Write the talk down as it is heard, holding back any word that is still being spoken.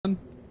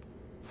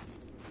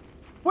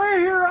We're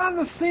here on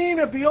the scene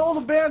at the old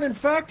abandoned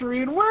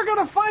factory, and we're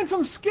gonna find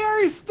some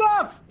scary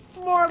stuff!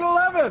 More at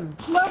 11.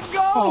 Let's go!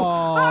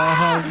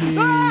 Aw,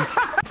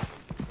 huggies.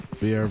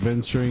 We are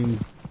venturing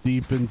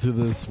deep into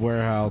this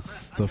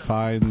warehouse to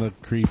find the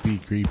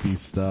creepy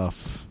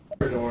stuff.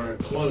 The door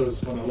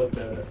closed when I looked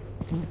at it.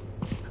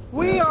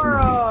 We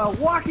are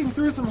walking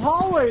through some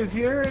hallways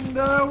here, and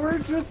we're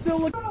just still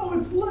looking. Oh,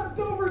 it's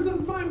leftovers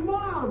of my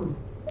mom!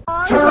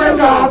 Turret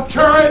on!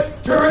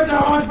 Turret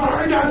on!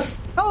 Behind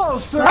us! Hello,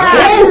 sir!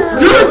 Oh!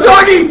 Turret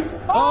doggy!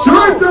 Oh,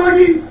 Turret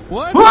doggy!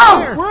 What?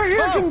 Whoa! We're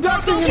here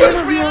conducting an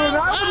interview, and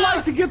I would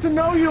like to get to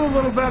know you a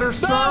little better,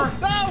 sir.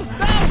 No!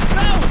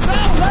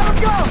 Let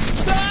him go!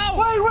 No!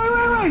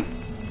 Wait!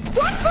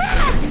 What's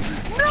that?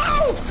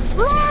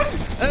 No! Run!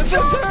 It's a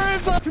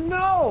turret! To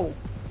know!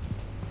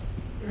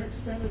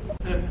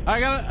 I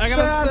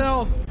gotta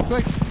still.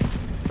 Quick,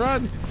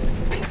 run.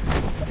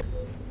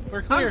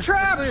 We're clear. I'm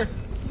trapped. We're clear.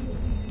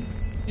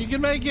 You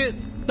can make it.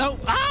 No.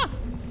 Ah!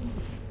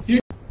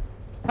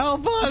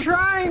 Help us! I'm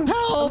trying.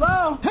 Help!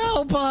 Hello?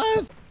 Help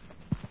us!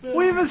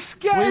 We've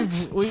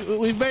escaped.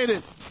 We've made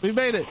it. We've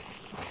made it.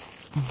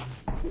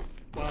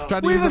 Wow.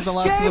 Trying to We've use up the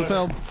last of the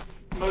film.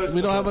 Most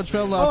We don't of have us much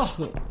film made left.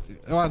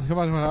 Oh. Come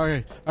on. All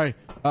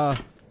right.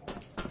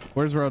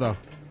 Where's Roto?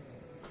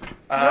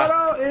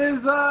 Roto is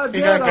he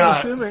dead, got I'm got.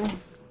 assuming.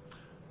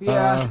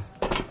 Yeah.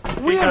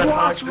 it. We He have got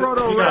lost hugged-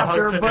 Roto he got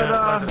hugged Raptor, to death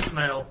by the but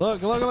snail.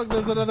 Look.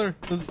 There's another.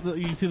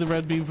 You see the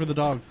red beam for the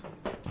dogs.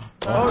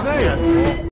 oh, nice. Yeah.